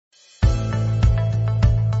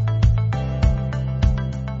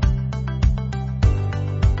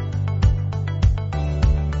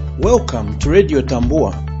Welcome to Radio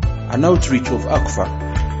Tambua, an outreach of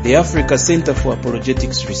ACFA, the Africa Center for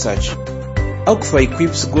Apologetics Research. ACFA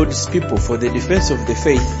equips God's people for the defense of the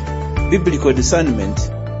faith, biblical discernment,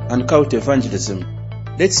 and cult evangelism.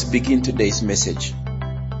 Let's begin today's message.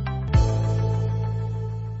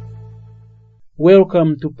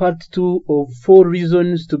 Welcome to part 2 of 4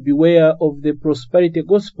 reasons to beware of the prosperity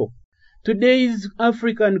gospel. Today's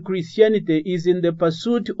African Christianity is in the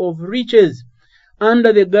pursuit of riches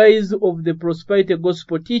under the guise of the prosperity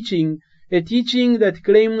gospel teaching, a teaching that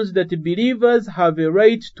claims that believers have a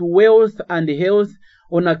right to wealth and health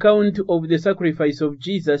on account of the sacrifice of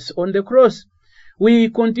Jesus on the cross.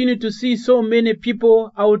 We continue to see so many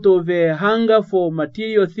people, out of a hunger for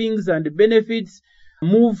material things and benefits,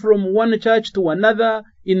 move from one church to another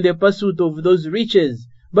in the pursuit of those riches.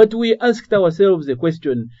 But we asked ourselves the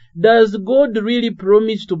question, does God really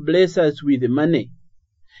promise to bless us with money?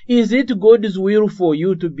 Is it God's will for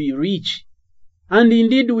you to be rich? And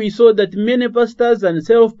indeed we saw that many pastors and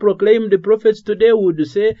self-proclaimed prophets today would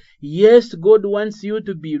say, yes, God wants you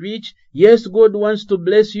to be rich. Yes, God wants to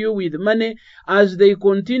bless you with money, as they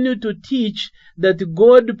continue to teach that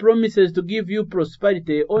God promises to give you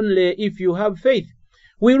prosperity only if you have faith.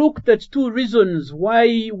 We looked at 2 reasons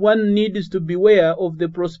why one needs to beware of the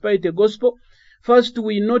prosperity gospel. First,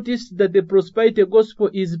 we noticed that the prosperity gospel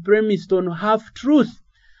is premised on half-truth.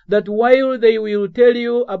 That while they will tell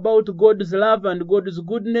you about God's love and God's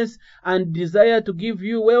goodness and desire to give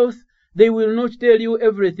you wealth, they will not tell you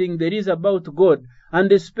everything there is about God.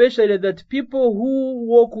 And especially that people who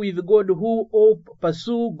walk with God, who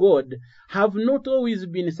pursue God, have not always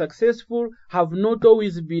been successful, have not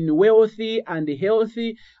always been wealthy and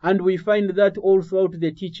healthy, and we find that all throughout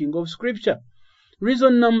the teaching of Scripture.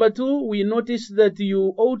 Reason number 2, we notice that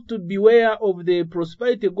you ought to beware of the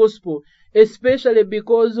prosperity gospel, especially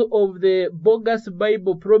because of the bogus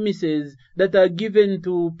Bible promises that are given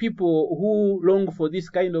to people who long for this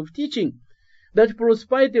kind of teaching. That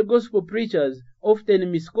prosperity gospel preachers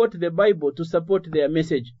often misquote the Bible to support their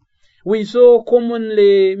message. We saw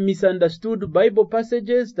commonly misunderstood Bible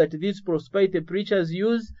passages that these prosperity preachers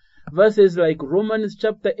use, verses like Romans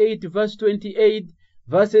chapter 8 verse 28,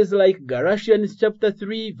 verses like Galatians chapter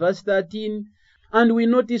 3 verse 13, and we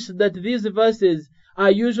notice that these verses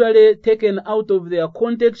are usually taken out of their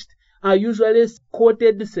context, are usually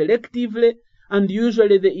quoted selectively, and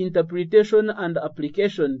usually the interpretation and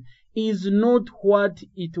application is not what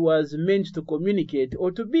it was meant to communicate or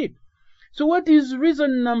to be. So what is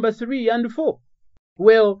reason number 3 and 4?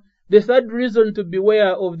 Well, the third reason to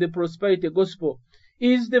beware of the prosperity gospel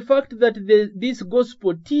is the fact that this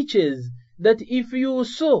gospel teaches that if you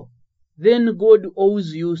sow, then God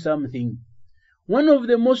owes you something. One of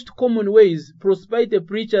the most common ways prosperity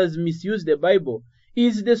preachers misuse the Bible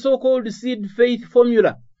is the so-called seed faith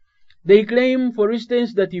formula. They claim, for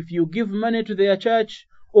instance, that if you give money to their church,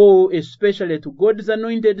 or especially to God's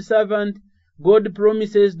anointed servant, God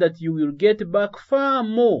promises that you will get back far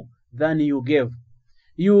more than you gave.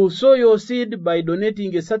 You sow your seed by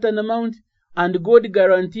donating a certain amount, and God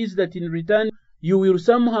guarantees that in return, you will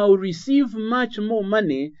somehow receive much more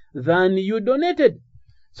money than you donated.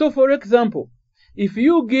 So, for example, if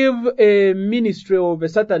you give a ministry of a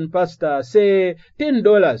certain pastor, say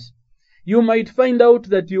 $10, you might find out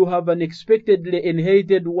that you have unexpectedly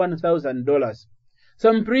inherited $1,000.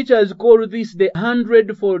 Some preachers call this the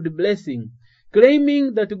 100-fold blessing,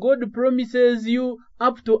 claiming that God promises you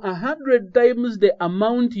up to 100 times the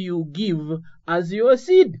amount you give as your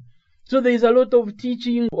seed. So there is a lot of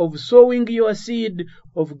teaching of sowing your seed,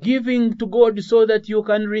 of giving to God so that you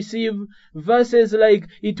can receive. Verses like,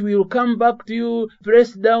 it will come back to you,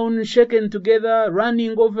 pressed down, shaken together,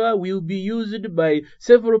 running over, will be used by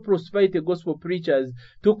several prosperity gospel preachers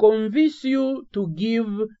to convince you to give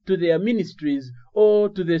to their ministries or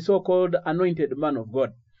to the so-called anointed man of God.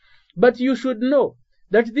 But you should know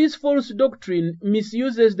that this false doctrine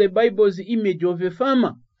misuses the Bible's image of a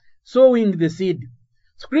farmer sowing the seed.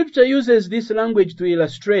 Scripture uses this language to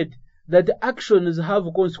illustrate that actions have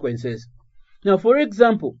consequences. Now, for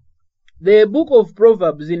example, the book of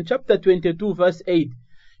Proverbs in chapter 22 verse 8,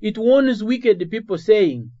 it warns wicked people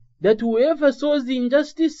saying that whoever sows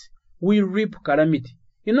injustice will reap calamity.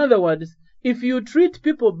 In other words, if you treat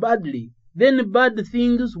people badly, then bad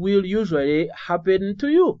things will usually happen to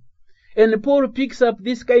you. And Paul picks up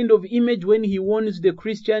this kind of image when he warns the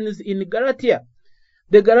Christians in Galatia.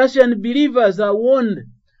 The Galatian believers are warned,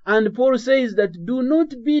 and Paul says that do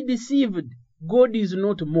not be deceived. God is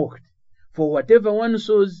not mocked. For whatever one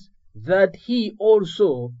sows, that he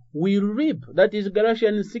also will reap. That is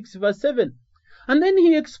Galatians 6 verse 7. And then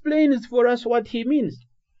he explains for us what he means.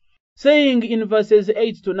 saying in verses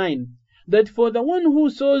 8 to 9, that for the one who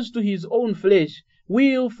sows to his own flesh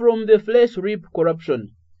will from the flesh reap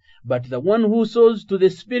corruption, but the one who sows to the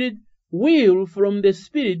Spirit will from the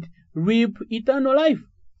Spirit reap eternal life.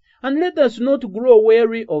 And let us not grow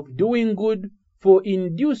weary of doing good, for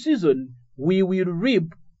in due season we will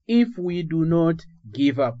reap if we do not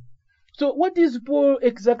give up. So what is Paul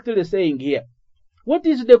exactly saying here? What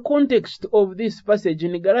is the context of this passage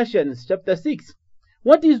in Galatians chapter 6?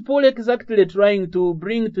 What is Paul exactly trying to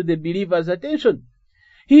bring to the believers' attention?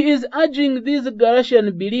 He is urging these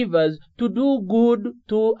Galatian believers to do good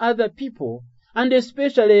to other people, and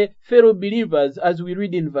especially fellow believers, as we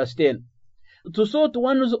read in verse 10. To sow to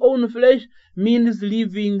one's own flesh means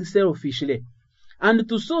living selfishly, and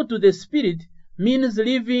to sow to the Spirit means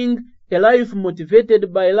living a life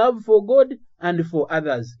motivated by love for God and for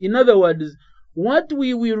others. In other words, what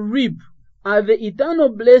we will reap are the eternal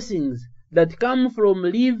blessings that come from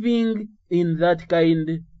living in that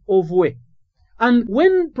kind of way. And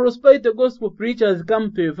when prosperity gospel preachers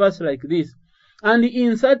come to a verse like this and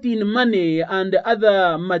insert in money and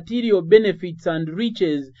other material benefits and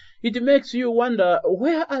riches, it makes you wonder,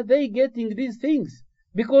 where are they getting these things?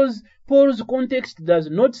 Because Paul's context does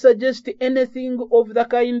not suggest anything of the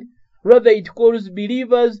kind. Rather, it calls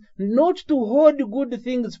believers not to hoard good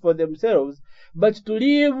things for themselves, but to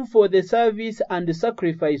live for the service and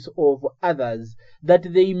sacrifice of others,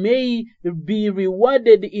 that they may be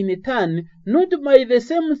rewarded in turn, not by the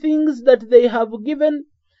same things that they have given,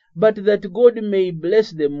 but that God may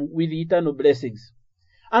bless them with eternal blessings.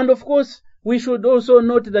 And of course, we should also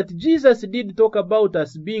note that Jesus did talk about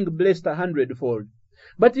us being blessed 100-fold.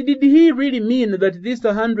 But did he really mean that this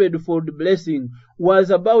 100-fold blessing was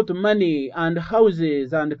about money and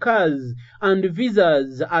houses and cars and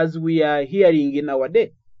visas, as we are hearing in our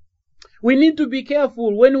day? We need to be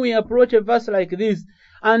careful when we approach a verse like this,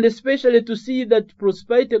 and especially to see that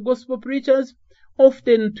prosperity gospel preachers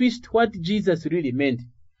often twist what Jesus really meant.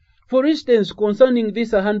 For instance, concerning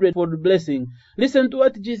this 100-fold blessing, listen to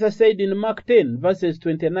what Jesus said in Mark 10, verses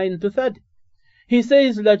 29 to 30. He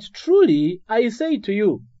says that, truly I say to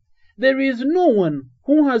you, there is no one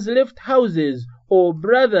who has left houses or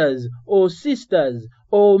brothers or sisters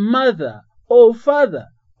or mother or father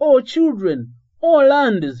or children or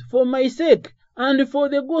lands for my sake and for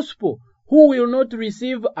the gospel, who will not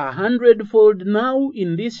receive 100-fold now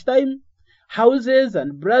in this time, houses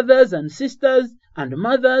and brothers and sisters and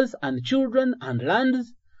mothers and children and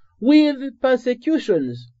lands, with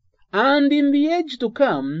persecutions, and in the age to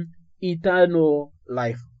come, eternal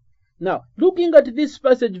life. Now, looking at this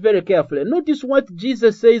passage very carefully, notice what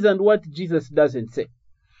Jesus says and what Jesus doesn't say.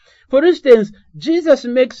 For instance, Jesus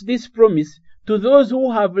makes this promise to those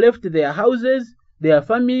who have left their houses, their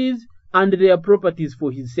families, and their properties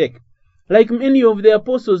for his sake, like many of the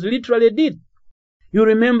apostles literally did. You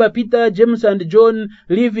remember Peter, James, and John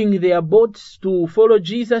leaving their boats to follow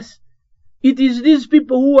Jesus? It is these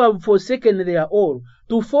people who have forsaken their all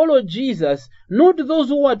to follow Jesus, not those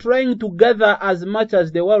who are trying to gather as much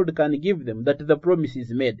as the world can give them, that the promise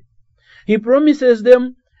is made. He promises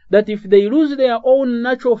them that if they lose their own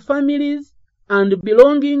natural families and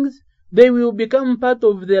belongings, they will become part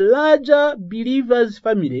of the larger believers'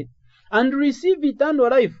 family and receive eternal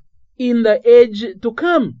life in the age to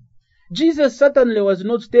come. Jesus certainly was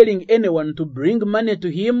not telling anyone to bring money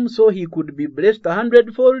to him so he could be blessed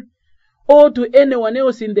 100-fold, or to anyone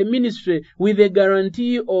else in the ministry with a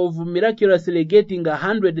guarantee of miraculously getting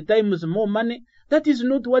 100 times more money. That is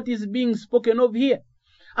not what is being spoken of here.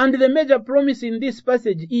 And the major promise in this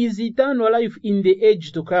passage is eternal life in the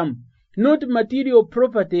age to come, not material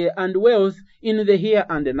property and wealth in the here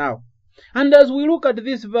and now. And as we look at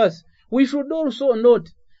this verse, we should also note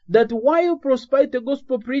that while prosperity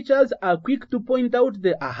gospel preachers are quick to point out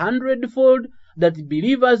the 100-fold that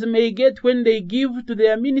believers may get when they give to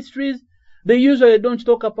their ministries, they usually don't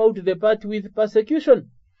talk about the part with persecution.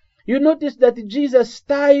 You notice that Jesus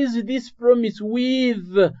ties this promise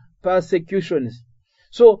with persecutions.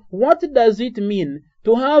 So what does it mean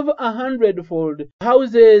to have 100-fold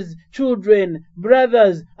houses, children,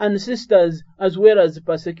 brothers and sisters, as well as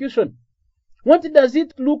persecution? What does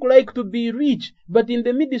it look like to be rich, but in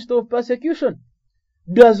the midst of persecution?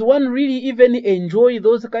 Does one really even enjoy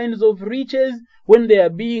those kinds of riches when they are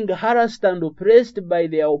being harassed and oppressed by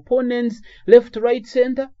their opponents, left, right,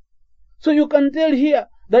 center? So you can tell here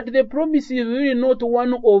that the promise is really not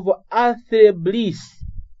one of earthly bliss,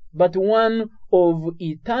 but one of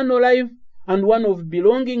eternal life and one of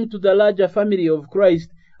belonging to the larger family of Christ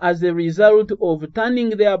as a result of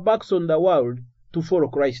turning their backs on the world to follow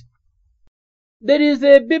Christ. There is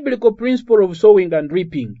a biblical principle of sowing and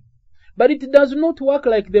reaping. But it does not work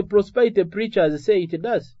like the prosperity preachers say it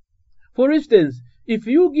does. For instance, if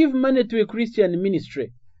you give money to a Christian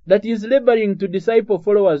ministry that is laboring to disciple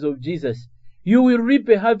followers of Jesus, you will reap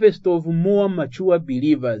a harvest of more mature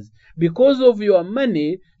believers. Because of your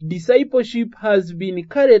money, discipleship has been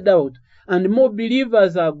carried out, and more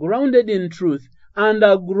believers are grounded in truth and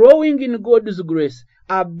are growing in God's grace,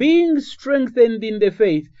 are being strengthened in the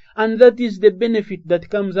faith, and that is the benefit that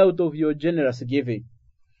comes out of your generous giving.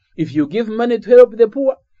 If you give money to help the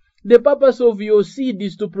poor, the purpose of your seed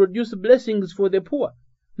is to produce blessings for the poor,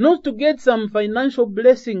 not to get some financial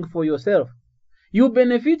blessing for yourself. You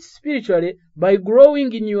benefit spiritually by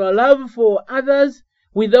growing in your love for others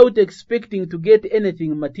without expecting to get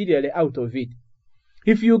anything materially out of it.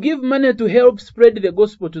 If you give money to help spread the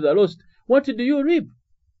gospel to the lost, what do you reap?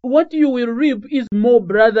 What you will reap is more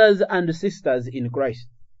brothers and sisters in Christ.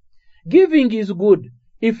 Giving is good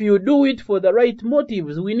if you do it for the right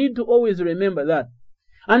motives. We need to always remember that.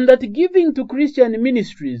 And that giving to Christian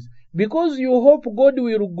ministries because you hope God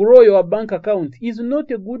will grow your bank account is not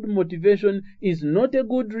a good motivation, is not a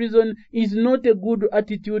good reason, is not a good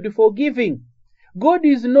attitude for giving. God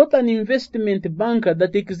is not an investment banker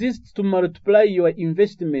that exists to multiply your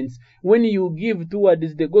investments when you give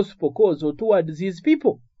towards the gospel cause or towards his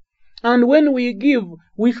people. And when we give,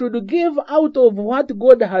 we should give out of what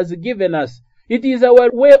God has given us. It is our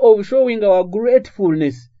way of showing our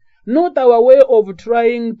gratefulness, not our way of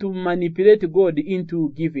trying to manipulate God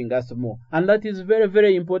into giving us more. And that is very,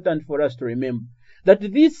 very important for us to remember. That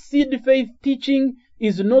this seed faith teaching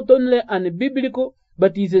is not only unbiblical,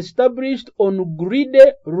 but is established on greedy,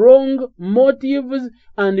 wrong motives,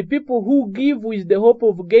 and people who give with the hope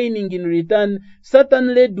of gaining in return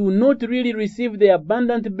certainly do not really receive the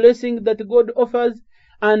abundant blessing that God offers,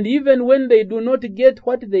 and even when they do not get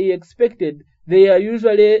what they expected, they are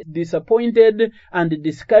usually disappointed and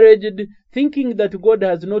discouraged, thinking that God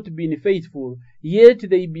has not been faithful, yet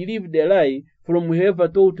they believe the lie from whoever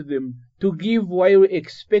taught them to give while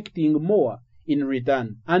expecting more in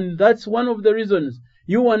return. And that's one of the reasons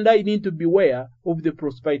you and I need to beware of the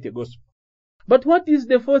prosperity gospel. But what is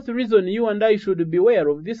the fourth reason you and I should beware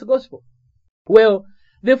of this gospel? Well,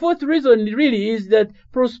 the fourth reason really is that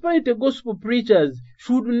prosperity gospel preachers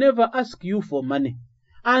should never ask you for money.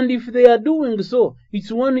 And if they are doing so,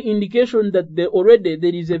 it's one indication that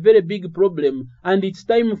there is a very big problem and it's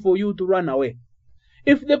time for you to run away.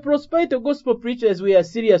 If the prosperity gospel preachers were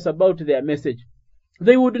serious about their message,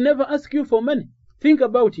 they would never ask you for money. Think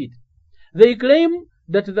about it. They claim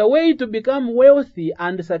that the way to become wealthy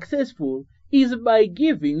and successful is by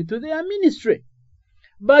giving to their ministry.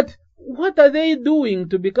 But what are they doing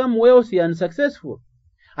to become wealthy and successful?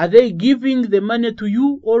 Are they giving the money to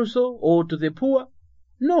you also or to the poor?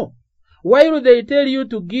 No. While they tell you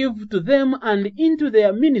to give to them and into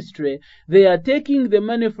their ministry, they are taking the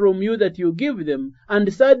money from you that you give them,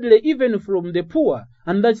 and sadly even from the poor,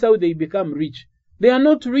 and that's how they become rich. They are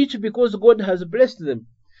not rich because God has blessed them.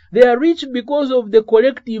 They are rich because of the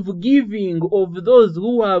collective giving of those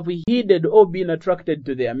who have heeded or been attracted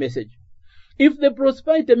to their message. If the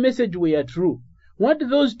prosperity message were true, what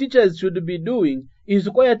those teachers should be doing is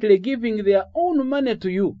quietly giving their own money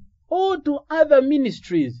to you or to other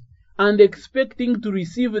ministries and expecting to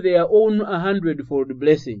receive their own 100-fold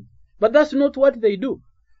blessing. But that's not what they do.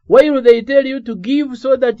 While they tell you to give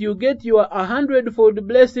so that you get your 100-fold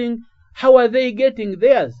blessing, how are they getting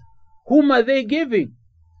theirs? Whom are they giving?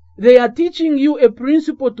 They are teaching you a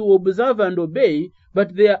principle to observe and obey,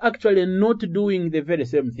 but they are actually not doing the very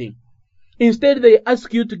same thing. Instead, they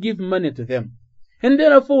ask you to give money to them. And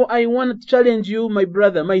therefore, I want to challenge you, my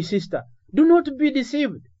brother, my sister, do not be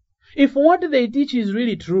deceived. If what they teach is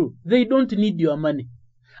really true, they don't need your money.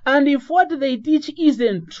 And if what they teach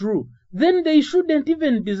isn't true, then they shouldn't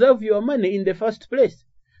even deserve your money in the first place.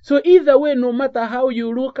 So either way, no matter how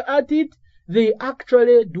you look at it, they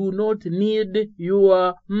actually do not need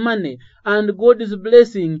your money. And God's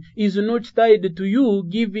blessing is not tied to you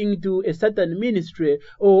giving to a certain ministry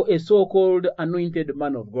or a so-called anointed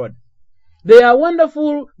man of God. They are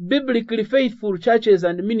wonderful, biblically faithful churches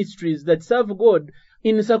and ministries that serve God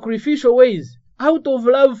in sacrificial ways, out of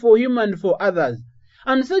love for him and for others.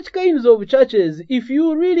 And such kinds of churches, if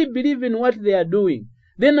you really believe in what they are doing,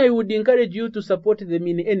 then I would encourage you to support them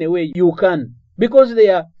in any way you can, because they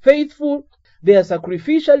are faithful, they are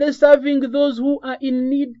sacrificially serving those who are in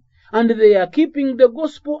need, and they are keeping the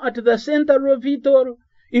gospel at the center of it all.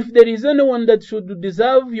 If there is anyone that should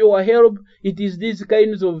deserve your help, it is these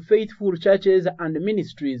kinds of faithful churches and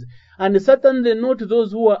ministries, and certainly not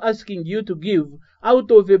those who are asking you to give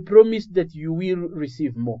out of a promise that you will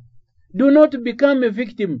receive more. Do not become a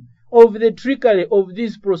victim of the trickery of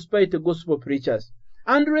these prosperity gospel preachers.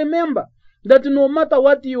 And remember that no matter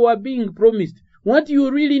what you are being promised, what you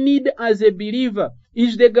really need as a believer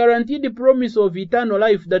is the guaranteed promise of eternal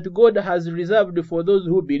life that God has reserved for those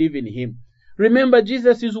who believe in him. Remember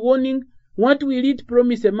Jesus is warning, what will it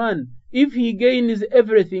promise a man if he gains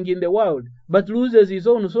everything in the world but loses his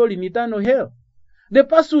own soul in eternal hell? The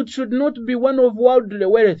pursuit should not be one of worldly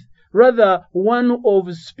wealth, rather one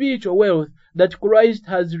of spiritual wealth that Christ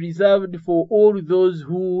has reserved for all those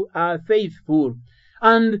who are faithful.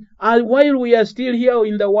 And while we are still here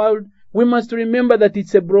in the world, we must remember that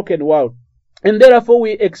it's a broken world. And therefore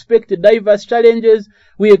we expect diverse challenges,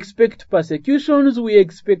 we expect persecutions, we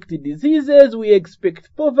expect diseases, we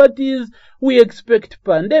expect poverties, we expect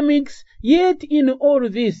pandemics. Yet in all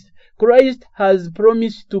this, Christ has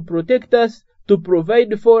promised to protect us, to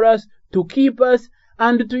provide for us, to keep us,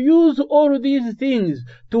 and to use all these things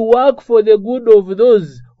to work for the good of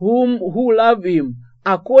those who love him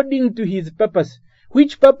according to his purpose,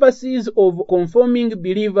 which purpose is of conforming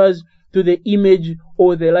believers to the image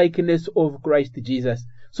or the likeness of Christ Jesus.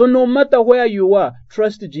 So no matter where you are,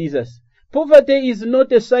 trust Jesus. Poverty is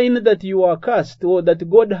not a sign that you are cursed or that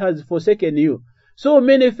God has forsaken you. So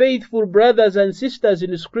many faithful brothers and sisters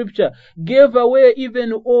in Scripture gave away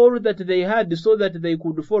even all that they had so that they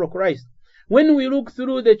could follow Christ. When we look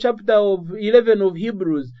through the chapter of 11 of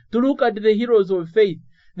Hebrews to look at the heroes of faith,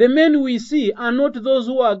 the men we see are not those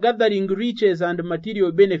who are gathering riches and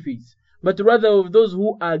material benefits, but rather of those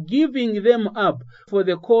who are giving them up for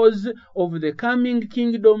the cause of the coming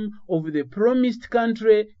kingdom of the promised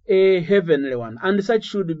country, a heavenly one. And such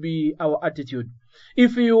should be our attitude.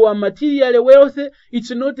 If you are materially wealthy,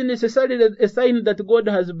 it's not necessarily a sign that God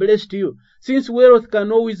has blessed you, since wealth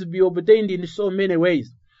can always be obtained in so many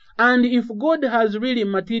ways. And if God has really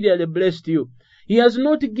materially blessed you, he has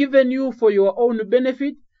not given you for your own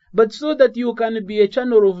benefit, but so that you can be a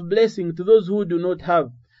channel of blessing to those who do not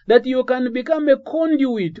have, that you can become a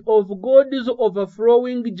conduit of God's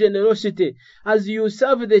overflowing generosity as you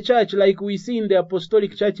serve the church, like we see in the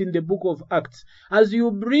apostolic church in the book of Acts, as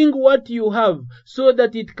you bring what you have so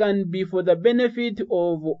that it can be for the benefit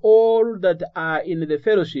of all that are in the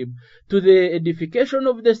fellowship, to the edification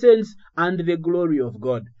of the saints and the glory of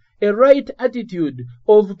God. A right attitude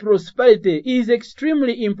of prosperity is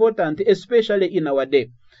extremely important, especially in our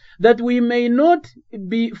day, that we may not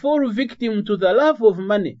fall victim to the love of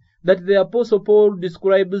money that the Apostle Paul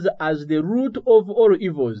describes as the root of all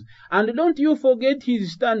evils. And don't you forget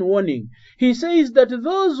his stern warning. He says that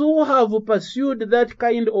those who have pursued that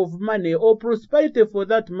kind of money, or prosperity for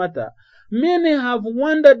that matter, many have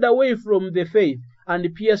wandered away from the faith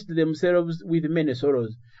and pierced themselves with many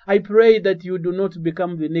sorrows. I pray that you do not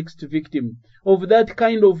become the next victim of that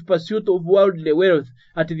kind of pursuit of worldly wealth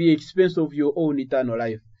at the expense of your own eternal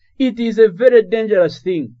life. It is a very dangerous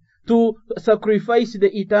thing to sacrifice the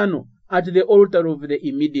eternal at the altar of the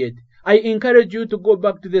immediate. I encourage you to go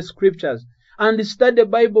back to the scriptures and study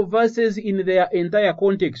Bible verses in their entire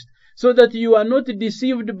context, so that you are not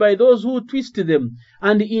deceived by those who twist them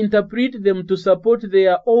and interpret them to support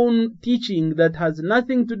their own teaching that has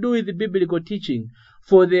nothing to do with biblical teaching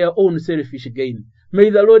for their own selfish gain. May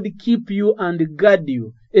the Lord keep you and guard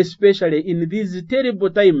you, especially in these terrible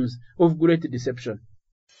times of great deception.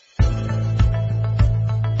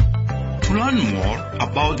 To learn more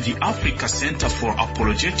about the Africa Center for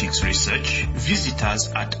Apologetics Research, visit us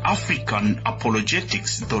at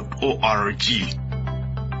africanapologetics.org.